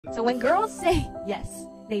So when girls say yes,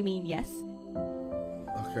 they mean yes.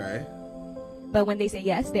 Okay. But when they say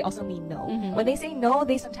yes, they also mean no. When they say no,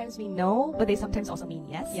 they sometimes mean no, but they sometimes also mean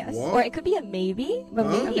yes. Yes. What? Or it could be a maybe, but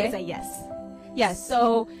Huh? maybe is a yes. Yes,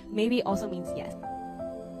 so maybe also means yes.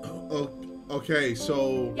 Okay,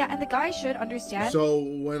 so Yeah, and the guy should understand. so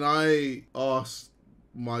when I ask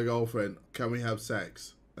my girlfriend, can we have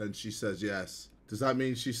sex? And she says yes. Does that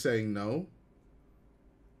mean she's saying no?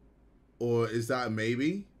 Or is that a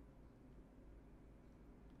maybe?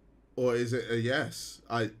 Or is it a yes?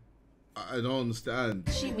 I don't understand.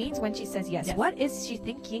 She means when she says yes. Yes. What is she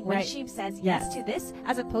thinking when Right. she says Yes. yes to this,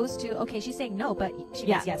 as opposed to, okay, she's saying no, but she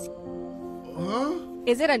means yes. Huh?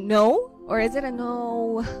 Is it a no? Or is it a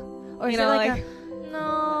no? Or is You it know, like, like- a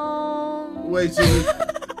no? Wait, so there's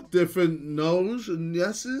different no's and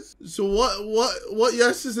yeses? So what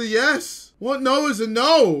yes is a yes? What no is a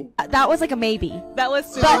no? That was like a maybe. That was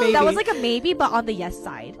super But maybe. that was like a maybe, but on the yes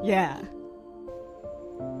side. yeah.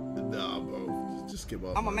 Nah, bro. Just give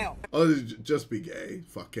up. I'm a male. Oh, just be gay.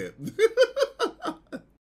 Fuck it.